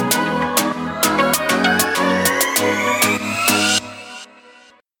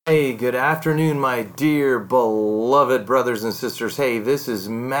Hey, good afternoon, my dear beloved brothers and sisters. Hey, this is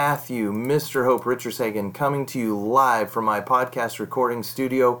Matthew, Mr. Hope Richardshagen, coming to you live from my podcast recording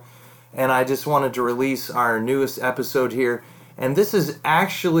studio. And I just wanted to release our newest episode here. And this is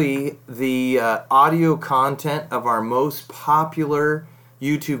actually the audio content of our most popular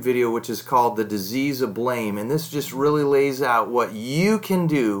YouTube video, which is called The Disease of Blame. And this just really lays out what you can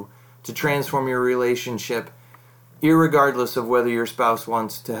do to transform your relationship, irregardless of whether your spouse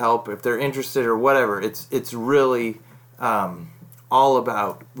wants to help, if they're interested or whatever. It's really all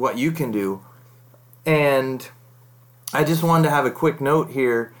about what you can do. And I just wanted to have a quick note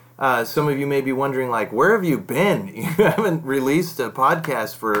here. Some of you may be wondering, like, where have you been? You haven't released a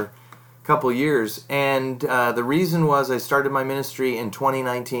podcast for a couple years. And the reason was I started my ministry in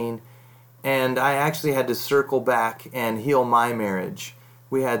 2019, and I actually had to circle back and heal my marriage.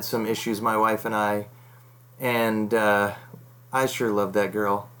 We had some issues, my wife and I, and I sure love that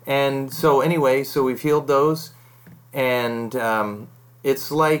girl. And so anyway, so we've healed those, and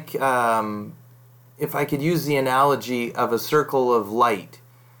it's like, if I could use the analogy of a circle of light,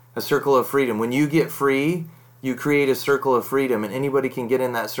 a circle of freedom. When you get free, you create a circle of freedom, and anybody can get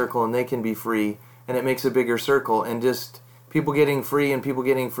in that circle and they can be free, and it makes a bigger circle. And just people getting free and people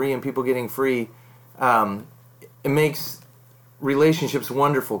getting free and people getting free, it makes relationships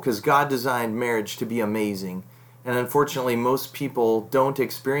wonderful, because God designed marriage to be amazing. And unfortunately, most people don't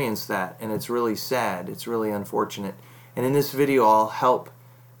experience that, and it's really sad. It's really unfortunate. And in this video, I'll help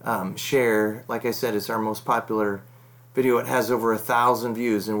share. Like I said, it's our most popular video. It has over 1,000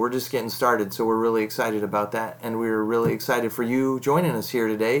 views, and we're just getting started, so we're really excited about that, and we're really excited for you joining us here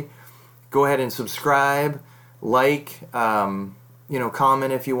today. Go ahead and subscribe, like,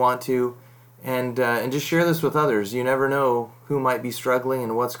 comment if you want to, and just share this with others. You never know who might be struggling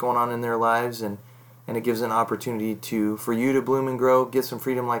and what's going on in their lives, and it gives an opportunity for you to bloom and grow, get some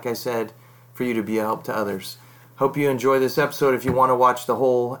freedom, like I said, for you to be a help to others. Hope you enjoy this episode. If you want to watch the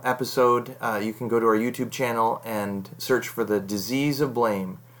whole episode, you can go to our YouTube channel and search for The Disease of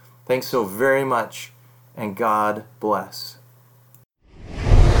Blame. Thanks so very much, and God bless.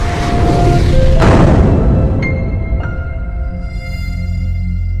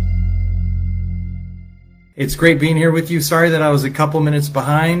 It's great being here with you. Sorry that I was a couple minutes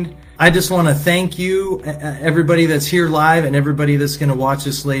behind. I just want to thank you, everybody that's here live and everybody that's going to watch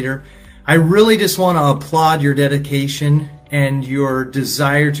this later. I really just want to applaud your dedication and your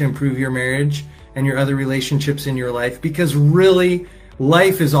desire to improve your marriage and your other relationships in your life, because really,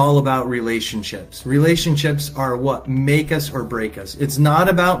 life is all about relationships. Relationships are what make us or break us. It's not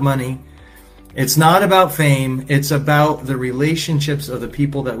about money. It's not about fame. It's about the relationships of the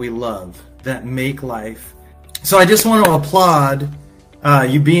people that we love that make life. So I just want to applaud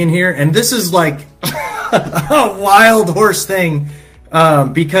you being here. And this is like a wild horse thing,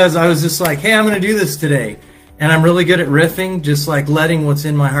 because I was just like, hey, I'm going to do this today. And I'm really good at riffing, just like letting what's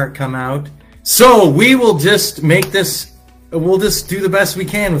in my heart come out. So we will just make this, we'll just do the best we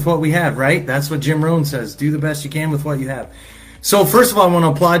can with what we have, right? That's what Jim Rohn says. Do the best you can with what you have. So first of all, I want to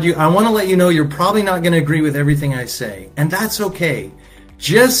applaud you. I want to let you know you're probably not going to agree with everything I say. And that's okay.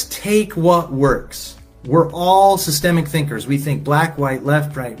 Just take what works. We're all systemic thinkers. We think black, white,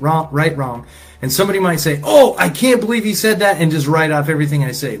 left, right, wrong. And somebody might say, oh, I can't believe he said that, and just write off everything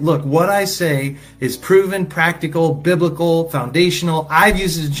I say. Look, what I say is proven, practical, biblical, foundational. I've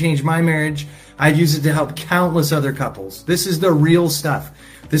used it to change my marriage. I've used it to help countless other couples. This is the real stuff.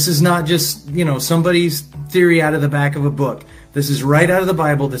 This is not just, somebody's theory out of the back of a book. This is right out of the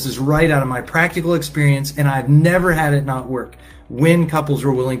Bible. This is right out of my practical experience, and I've never had it not work when couples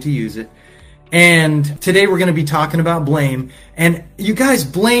were willing to use it. And today we're going to be talking about blame. And you guys,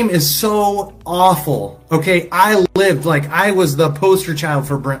 blame is so awful. Okay, I was the poster child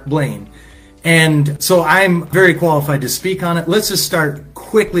for blame. And so I'm very qualified to speak on it. Let's just start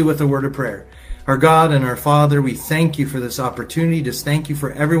quickly with a word of prayer. Our God and our Father, we thank you for this opportunity. Just thank you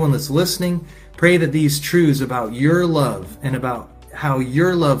for everyone that's listening. Pray that these truths about your love and about how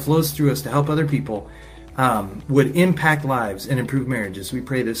your love flows through us to help other people would impact lives and improve marriages. We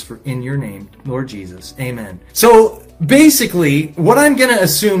pray this in your name, Lord Jesus. Amen. So basically, what I'm going to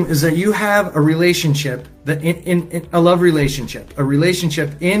assume is that you have a relationship, that in a love relationship, a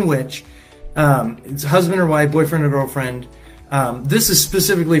relationship in which it's husband or wife, boyfriend or girlfriend. This is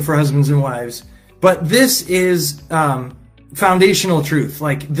specifically for husbands and wives, but this is foundational truth.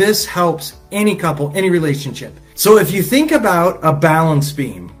 Like, this helps any couple, any relationship. So if you think about a balance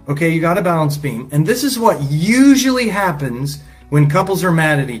beam, okay, you got a balance beam, and this is what usually happens when couples are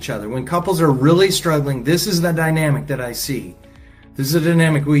mad at each other, when couples are really struggling. This is the dynamic that I see. This is the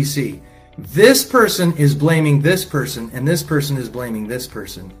dynamic we see. This person is blaming this person, and this person is blaming this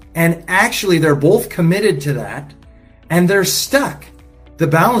person. And actually, they're both committed to that, and they're stuck. The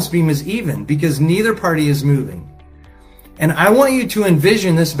balance beam is even because neither party is moving. And I want you to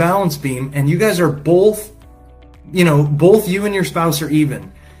envision this balance beam, and you guys are both, both you and your spouse are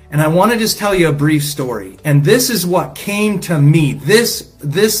even. And I want to just tell you a brief story. And this is what came to me.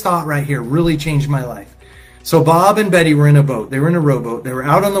 This thought right here really changed my life. So Bob and Betty were in a boat. They were in a rowboat. They were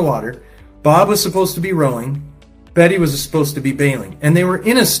out on the water. Bob was supposed to be rowing. Betty was supposed to be bailing. And they were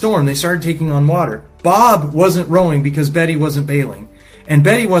in a storm. They started taking on water. Bob wasn't rowing because Betty wasn't bailing. And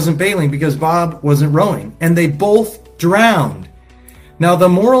Betty wasn't bailing because Bob wasn't rowing. And they both drowned. Now, the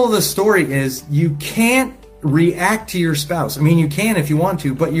moral of the story is you can't react to your spouse. I mean, you can if you want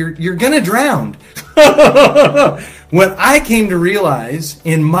to, but you're going to drown. What I came to realize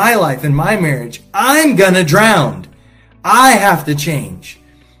in my life, in my marriage, I'm going to drown. I have to change.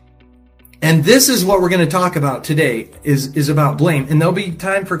 And this is what we're going to talk about today is about blame. And there'll be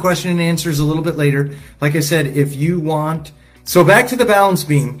time for question and answers a little bit later. Like I said, if you want. So back to the balance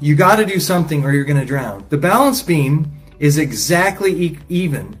beam, you got to do something or you're going to drown. The balance beam is exactly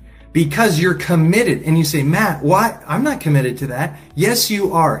even because you're committed. And you say, Matt, why? I'm not committed to that. Yes,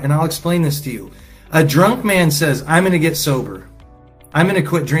 you are. And I'll explain this to you. A drunk man says, I'm going to get sober. I'm going to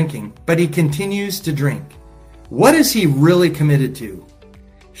quit drinking. But he continues to drink. What is he really committed to?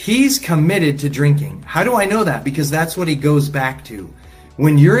 He's committed to drinking. How do I know that? Because that's what he goes back to.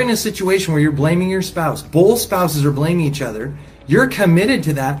 When you're in a situation where you're blaming your spouse, both spouses are blaming each other, you're committed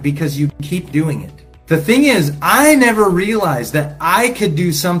to that because you keep doing it. The thing is, I never realized that I could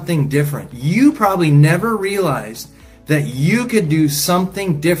do something different. You probably never realized that you could do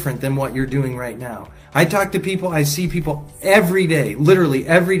something different than what you're doing right now. I talk to people, I see people every day, literally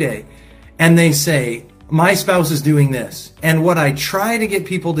every day, and they say, my spouse is doing this. And what I try to get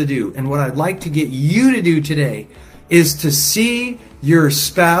people to do, and what I'd like to get you to do today, is to see your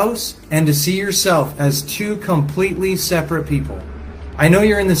spouse and to see yourself as two completely separate people. I know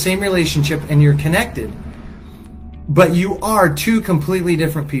you're in the same relationship and you're connected, but you are two completely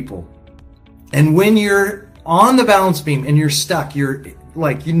different people. And when you're on the balance beam and you're stuck, you're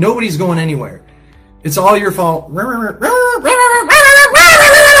like, nobody's going anywhere. It's all your fault.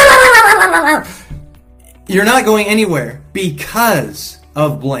 You're not going anywhere because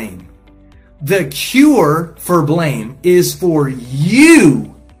of blame. The cure for blame is for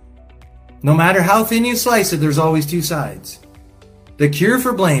you. No matter how thin you slice it, there's always two sides. The cure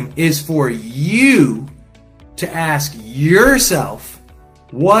for blame is for you to ask yourself,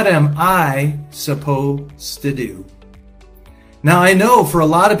 what am I supposed to do? Now, I know for a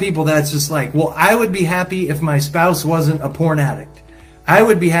lot of people that's just like, well, I would be happy if my spouse wasn't a porn addict. I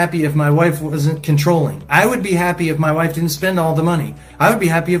would be happy if my wife wasn't controlling. I would be happy if my wife didn't spend all the money. I would be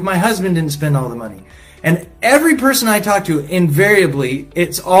happy if my husband didn't spend all the money. And every person I talk to, invariably,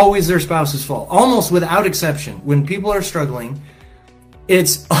 it's always their spouse's fault. Almost without exception. When people are struggling,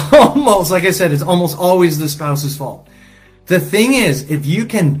 it's almost, like I said, it's almost always the spouse's fault. The thing is, if you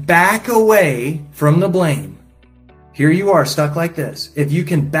can back away from the blame, here you are stuck like this. If you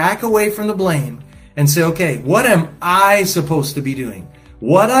can back away from the blame and say, okay, what am I supposed to be doing?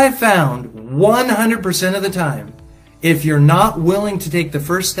 What I found 100% of the time, if you're not willing to take the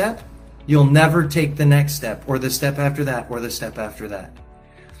first step, you'll never take the next step or the step after that or the step after that.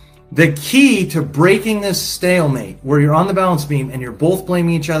 The key to breaking this stalemate where you're on the balance beam and you're both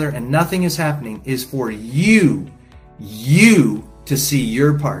blaming each other and nothing is happening is for you to see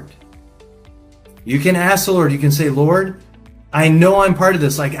your part. You can ask the Lord, you can say, Lord, I know I'm part of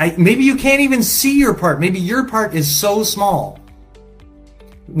this. Maybe you can't even see your part. Maybe your part is so small.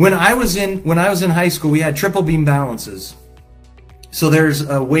 When I was in high school, we had triple beam balances. So there's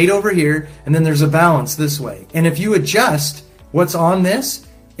a weight over here, and then there's a balance this way. And if you adjust what's on this,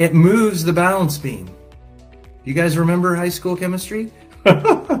 it moves the balance beam. You guys remember high school chemistry?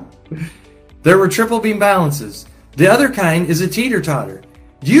 There were triple beam balances. The other kind is a teeter-totter.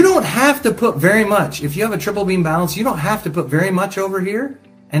 You don't have to put very much. If you have a triple beam balance, you don't have to put very much over here,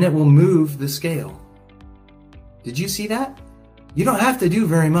 and it will move the scale. Did you see that? You don't have to do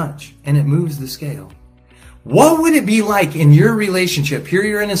very much, and it moves the scale. What would it be like in your relationship? Here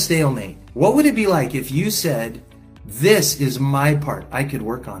you're in a stalemate. What would it be like if you said, this is my part, I could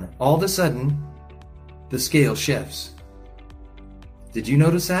work on it? All of a sudden, the scale shifts. Did you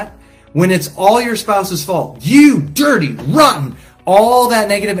notice that? When it's all your spouse's fault, you dirty, rotten, all that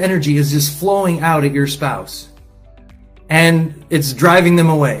negative energy is just flowing out at your spouse. And it's driving them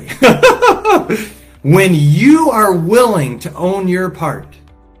away. When you are willing to own your part,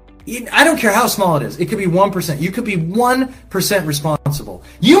 I don't care how small it is. It could be 1%. You could be 1% responsible.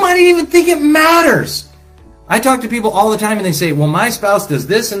 You might even think it matters. I talk to people all the time and they say, well, my spouse does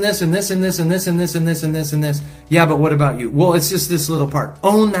this and this and this and this and this and this and this and this and this. Yeah, but what about you? Well, it's just this little part.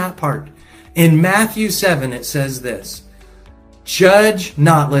 Own that part. In Matthew 7, it says this, judge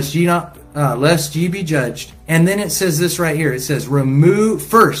not, lest ye be judged. And then it says this right here. It says, remove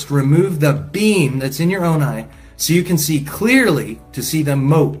the beam that's in your own eye so you can see clearly to see the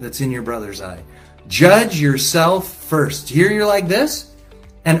mote that's in your brother's eye. Judge yourself first. Here you're like this.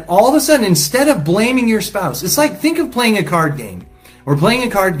 And all of a sudden, instead of blaming your spouse, it's like, think of playing a card game. We're playing a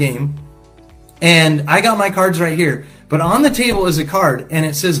card game, and I got my cards right here. But on the table is a card, and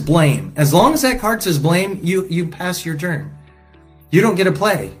it says blame. As long as that card says blame, you pass your turn. You don't get to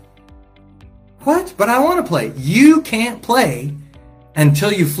play. What? But I want to play. You can't play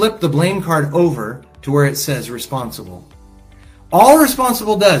until you flip the blame card over to where it says responsible. All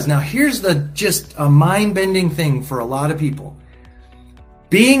responsible does, now here's just a mind-bending thing for a lot of people.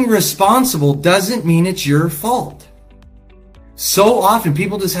 Being responsible doesn't mean it's your fault. So often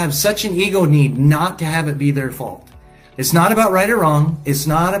people just have such an ego need not to have it be their fault. It's not about right or wrong. It's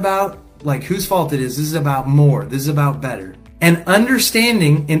not about like whose fault it is. This is about more. This is about better. And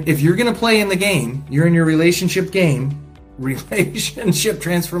understanding, and if you're going to play in the game, you're in your relationship game, relationship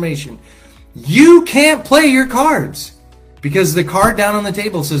transformation, you can't play your cards because the card down on the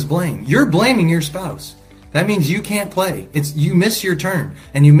table says blame. You're blaming your spouse. That means you can't play. You miss your turn,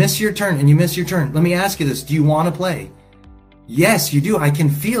 and you miss your turn, and you miss your turn. Let me ask you this. Do you want to play? Yes, you do. I can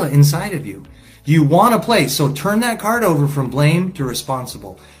feel it inside of you. You want to play, so turn that card over from blame to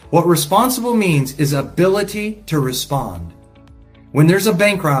responsible. What responsible means is ability to respond. When there's a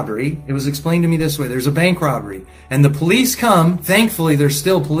bank robbery, it was explained to me this way. There's a bank robbery, and the police come. Thankfully, there's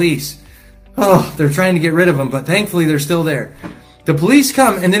still police. Oh, they're trying to get rid of them, but thankfully, they're still there. The police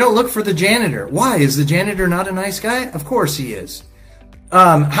come and they don't look for the janitor. Why? Is the janitor not a nice guy? Of course he is.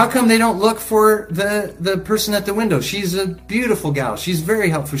 How come they don't look for the person at the window? She's a beautiful gal. She's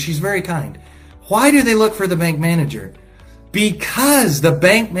very helpful. She's very kind. Why do they look for the bank manager? Because the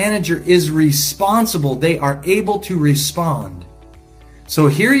bank manager is responsible. They are able to respond. So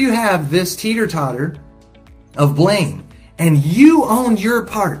here you have this teeter-totter of blame, and you own your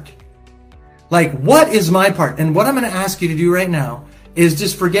part. Like, what is my part? And what I'm going to ask you to do right now is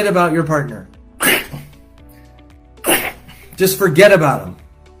just forget about your partner. Just forget about him.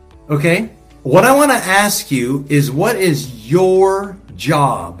 Okay? What I want to ask you is, what is your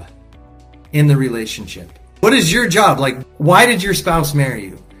job in the relationship? What is your job? Like, why did your spouse marry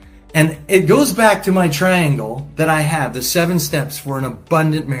you? And it goes back to my triangle that I have, the 7 steps for an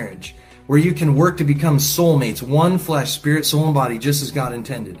abundant marriage, where you can work to become soulmates, one flesh, spirit, soul, and body, just as God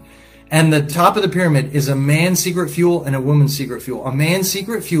intended. And the top of the pyramid is a man's secret fuel and a woman's secret fuel. A man's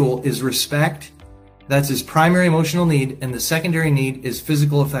secret fuel is respect. That's his primary emotional need. And the secondary need is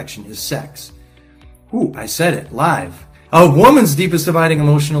physical affection, is sex. Ooh, I said it live. A woman's deepest abiding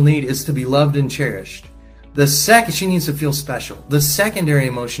emotional need is to be loved and cherished. She needs to feel special. The secondary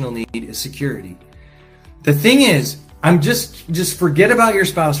emotional need is security. The thing is, just forget about your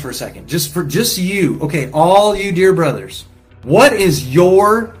spouse for a second. Just you. Okay, all you dear brothers. What is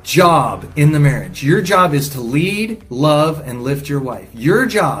your job in the marriage? Your job is to lead, love, and lift your wife. Your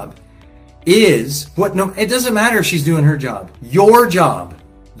job is it doesn't matter if she's doing her job. Your job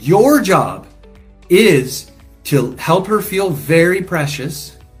is to help her feel very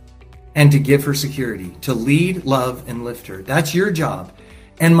precious and to give her security, to lead, love, and lift her. That's your job.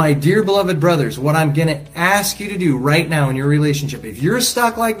 And my dear beloved brothers, what I'm going to ask you to do right now in your relationship, if you're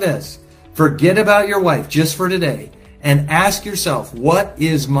stuck like this, forget about your wife just for today. And ask yourself, what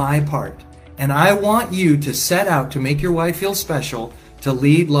is my part? And I want you to set out to make your wife feel special, to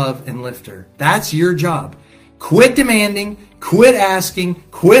lead, love, and lift her. That's your job. Quit demanding, quit asking,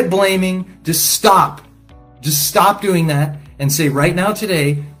 quit blaming. Just stop. Just stop doing that and say, right now,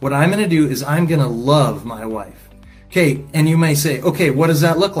 today, what I'm going to do is I'm going to love my wife. Okay, and you may say, okay, what does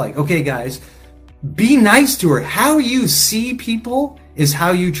that look like? Okay, guys, be nice to her. How you see people is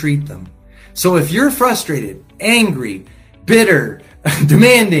how you treat them. So if you're frustrated, angry, bitter,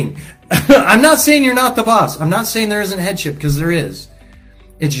 demanding, I'm not saying you're not the boss. I'm not saying there isn't headship, because there is.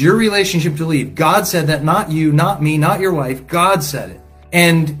 It's your relationship to lead. God said that, not you, not me, not your wife. God said it.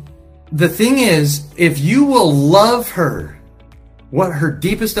 And the thing is, if you will love her, what her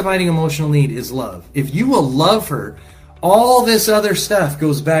deepest abiding emotional need is love. If you will love her, all this other stuff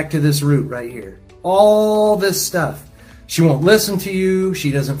goes back to this root right here. All this stuff. She won't listen to you.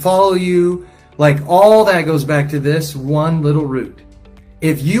 She doesn't follow you. Like, all that goes back to this one little root.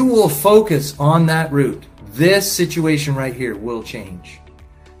 If you will focus on that root, this situation right here will change.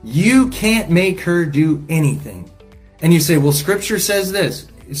 You can't make her do anything. And you say, well, Scripture says this.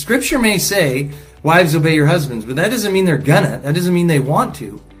 Scripture may say, wives, obey your husbands, but that doesn't mean they're gonna. That doesn't mean they want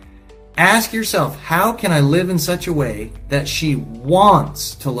to. Ask yourself, how can I live in such a way that she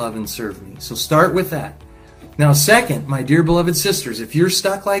wants to love and serve me? So start with that. Now, second, my dear beloved sisters, if you're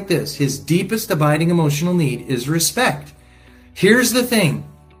stuck like this, his deepest abiding emotional need is respect. Here's the thing.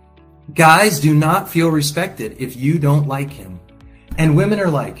 Guys do not feel respected if you don't like him. And women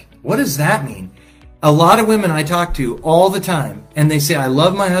are like, what does that mean? A lot of women I talk to all the time, and they say, I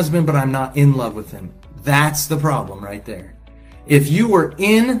love my husband, but I'm not in love with him. That's the problem right there. If you were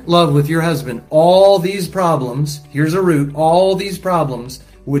in love with your husband, all these problems, here's a root, all these problems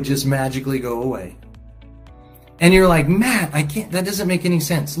would just magically go away. And you're like, Matt, I can't, that doesn't make any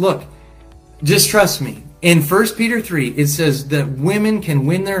sense. Look, just trust me. In 1 Peter 3, it says that women can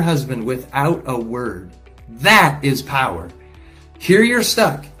win their husband without a word. That is power. Here you're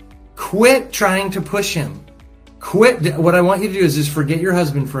stuck. Quit trying to push him. Quit. What I want you to do is just forget your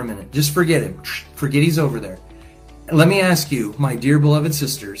husband for a minute. Just forget him. Forget he's over there. Let me ask you, my dear beloved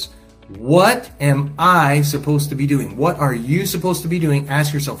sisters, what am I supposed to be doing? What are you supposed to be doing?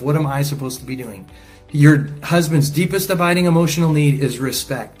 Ask yourself, what am I supposed to be doing? Your husband's deepest abiding emotional need is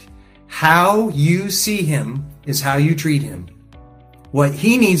respect. How you see him is how you treat him. What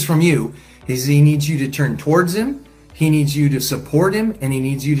he needs from you is he needs you to turn towards him, he needs you to support him, and he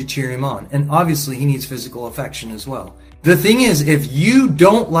needs you to cheer him on. And obviously he needs physical affection as well. The thing is, if you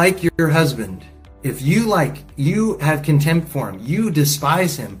don't like your husband, if you have contempt for him, you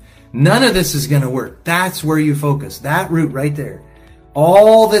despise him, none of this is going to work. That's where you focus. That root right there.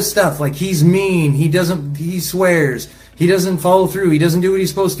 All this stuff, like he's mean, he swears, he doesn't follow through, he doesn't do what he's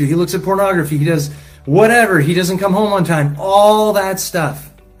supposed to, he looks at pornography, he does whatever, he doesn't come home on time. All that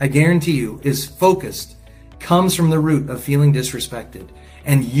stuff, I guarantee you, is focused, comes from the root of feeling disrespected.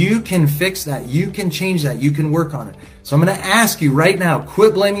 And you can fix that, you can change that, you can work on it. So I'm going to ask you right now,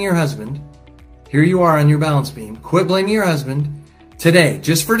 quit blaming your husband. Here you are on your balance beam. Quit blaming your husband. Today,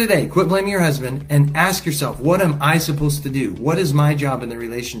 just for today, quit blaming your husband and ask yourself, what am I supposed to do? What is my job in the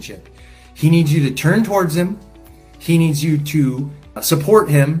relationship? He needs you to turn towards him. He needs you to support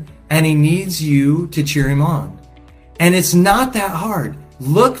him. And he needs you to cheer him on. And it's not that hard.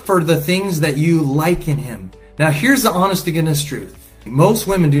 Look for the things that you like in him. Now, here's the honest to goodness truth. Most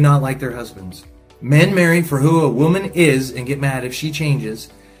women do not like their husbands. Men marry for who a woman is and get mad if she changes.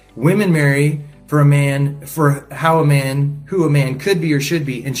 Women marry for a man, for who a man could be or should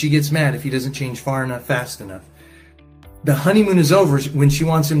be, and she gets mad if he doesn't change far enough, fast enough. The honeymoon is over when she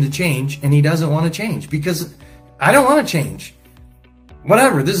wants him to change, and he doesn't want to change because I don't want to change.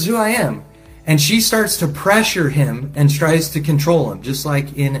 Whatever, this is who I am. And she starts to pressure him and tries to control him, just like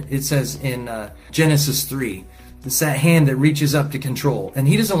it says in Genesis 3. It's that hand that reaches up to control, and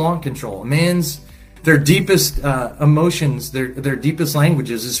he doesn't want control. Their deepest emotions, their deepest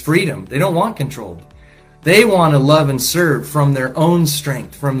languages is freedom. They don't want control. They want to love and serve from their own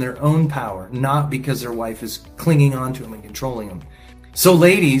strength, from their own power, not because their wife is clinging on to him and controlling him. So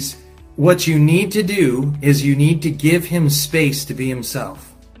ladies, what you need to do is you need to give him space to be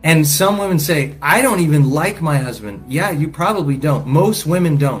himself. And some women say, I don't even like my husband. Yeah, you probably don't. Most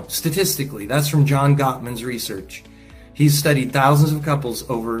women don't, statistically. That's from John Gottman's research. He's studied thousands of couples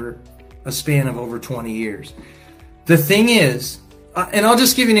over a span of over 20 years. The thing is, and I'll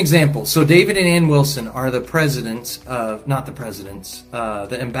just give you an example. So David and Ann Wilson are the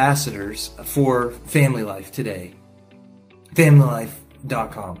the ambassadors for Family Life today.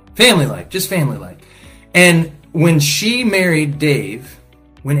 FamilyLife.com. Family Life, just Family Life. And when Ann married Dave,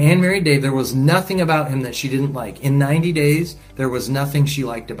 there was nothing about him that she didn't like. In 90 days, there was nothing she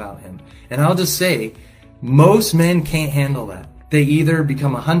liked about him. And I'll just say, most men can't handle that. They either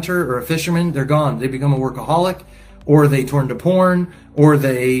become a hunter or a fisherman, they're gone. They become a workaholic, or they turn to porn, or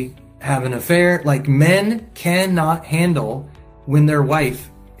they have an affair. Like, men cannot handle when their wife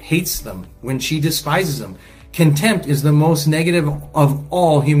hates them, when she despises them. Contempt is the most negative of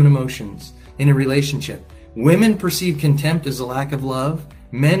all human emotions in a relationship. Women perceive contempt as a lack of love.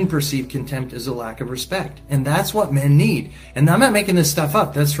 Men perceive contempt as a lack of respect. And that's what men need. And I'm not making this stuff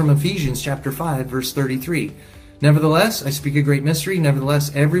up. That's from Ephesians chapter 5, verse 33. Nevertheless, I speak a great mystery.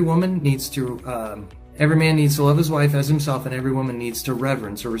 Nevertheless, every man needs to love his wife as himself, and every woman needs to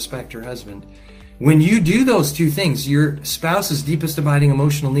reverence or respect her husband. When you do those two things, your spouse's deepest abiding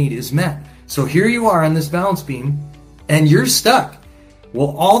emotional need is met. So here you are on this balance beam, and you're stuck.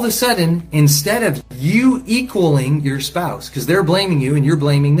 Well, all of a sudden, instead of you equaling your spouse, because they're blaming you and you're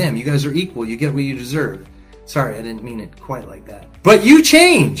blaming them, you guys are equal, you get what you deserve. Sorry, I didn't mean it quite like that. But you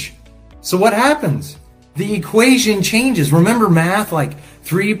change. So what happens? the equation changes. Remember math, like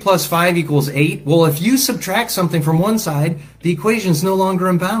 3 plus 5 equals 8? Well, if you subtract something from one side, the equation is no longer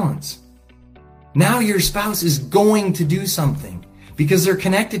in balance. Now your spouse is going to do something. Because they're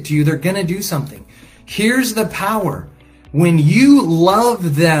connected to you, they're going to do something. Here's the power. When you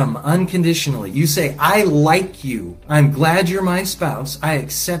love them unconditionally, you say, I like you. I'm glad you're my spouse. I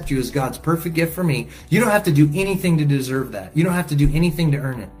accept you as God's perfect gift for me. You don't have to do anything to deserve that. You don't have to do anything to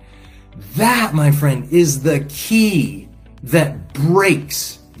earn it. That, my friend, is the key that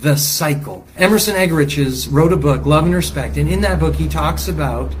breaks the cycle. Emerson Eggerichs wrote a book, Love and Respect, and in that book he talks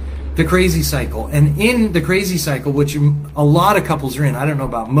about the crazy cycle. And in the crazy cycle, which a lot of couples are in, I don't know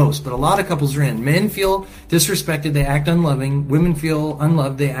about most, but a lot of couples are in, men feel disrespected, they act unloving. Women feel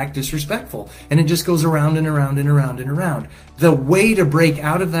unloved, they act disrespectful. And it just goes around and around and around and around. The way to break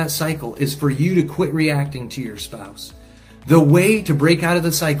out of that cycle is for you to quit reacting to your spouse. The way to break out of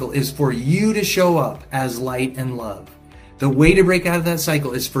the cycle is for you to show up as light and love. The way to break out of that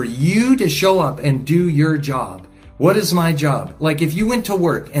cycle is for you to show up and do your job. What is my job? Like if you went to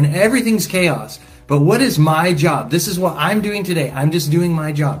work and everything's chaos, but what is my job? This is what I'm doing today. I'm just doing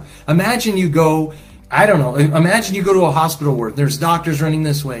my job. Imagine you go, I don't know, imagine you go to a hospital where there's doctors running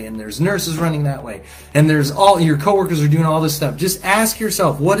this way and there's nurses running that way and there's all your coworkers are doing all this stuff. Just ask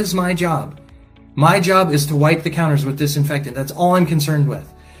yourself, what is my job? My job is to wipe the counters with disinfectant. That's all I'm concerned with.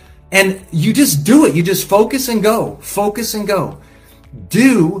 And you just do it. You just focus and go. Focus and go.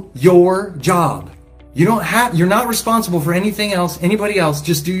 Do your job. You're not responsible for anything else, anybody else.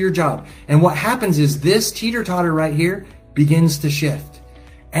 Just do your job. And what happens is this teeter-totter right here begins to shift.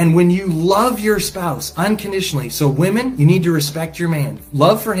 And when you love your spouse unconditionally, so women, you need to respect your man.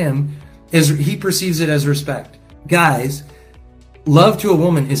 Love for him is, he perceives it as respect. Guys, love to a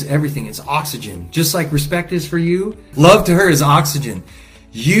woman is everything. It's oxygen. Just like respect is for you, love to her is oxygen.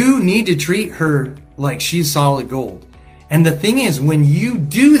 You need to treat her like she's solid gold. And the thing is, when you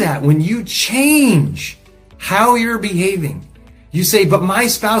do that, when you change how you're behaving, you say, but my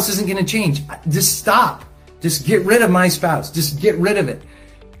spouse isn't going to change. Just stop. Just get rid of my spouse. Just get rid of it.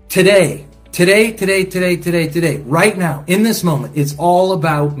 Today, right now, in this moment, it's all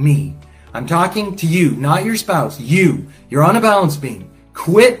about me. I'm talking to you, not your spouse. You. You're on a balance beam.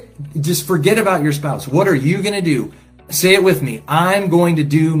 Quit. Just forget about your spouse. What are you going to do? Say it with me. I'm going to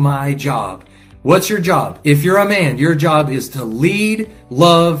do my job. What's your job? If you're a man, your job is to lead,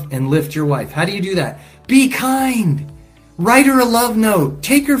 love, and lift your wife. How do you do that? Be kind. Write her a love note.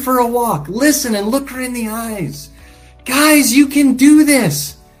 Take her for a walk. Listen and look her in the eyes. Guys, you can do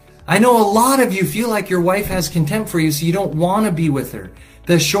this. I know a lot of you feel like your wife has contempt for you, so you don't want to be with her.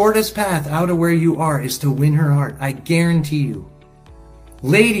 The shortest path out of where you are is to win her heart. I guarantee you.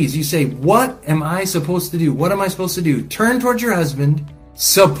 Ladies, you say, what am I supposed to do? What am I supposed to do? Turn towards your husband,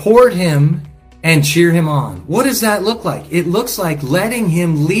 support him, and cheer him on. What does that look like? It looks like letting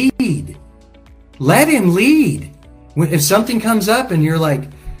him lead. Let him lead. If something comes up and you're like,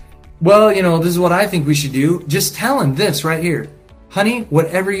 well, this is what I think we should do, just tell him this right here. Honey,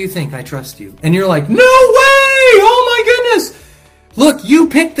 whatever you think, I trust you. And you're like, no way! Oh my goodness! Look, you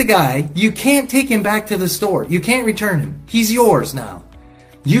picked the guy. You can't take him back to the store. You can't return him. He's yours now.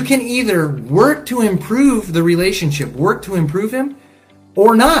 You can either work to improve the relationship, work to improve him,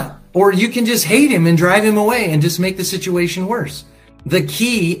 or not. Or you can just hate him and drive him away and just make the situation worse. The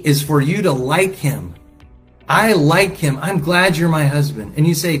key is for you to like him. I like him. I'm glad you're my husband. And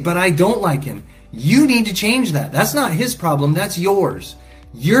you say, but I don't like him. You need to change that. That's not his problem. That's yours.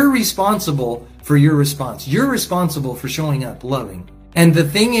 You're responsible for your response. You're responsible for showing up, loving. And the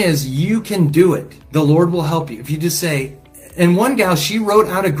thing is, you can do it. The Lord will help you. If you just say, and one gal, she wrote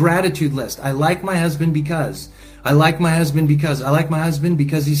out a gratitude list. I like my husband because. I like my husband because. I like my husband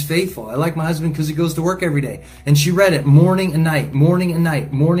because he's faithful. I like my husband because he goes to work every day. And she read it morning and night, morning and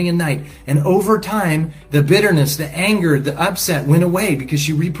night, morning and night. And over time, the bitterness, the anger, the upset went away because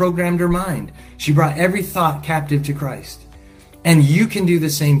she reprogrammed her mind. She brought every thought captive to Christ. And you can do the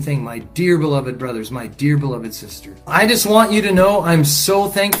same thing, my dear beloved brothers, my dear beloved sisters. I just want you to know I'm so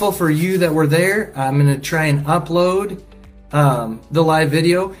thankful for you that were there. I'm going to try and upload the live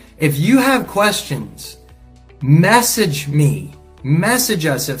video. If you have questions, message me. Message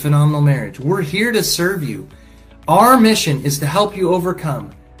us at Phenomenal Marriage. We're here to serve you. Our mission is to help you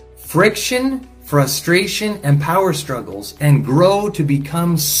overcome friction, frustration, and power struggles and grow to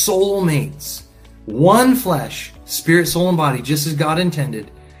become soulmates. One flesh, spirit, soul, and body, just as God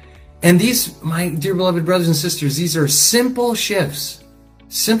intended. And these, my dear beloved brothers and sisters, these are simple shifts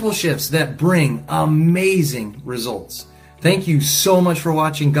that bring amazing results. Thank you so much for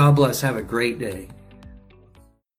watching. God bless. Have a great day.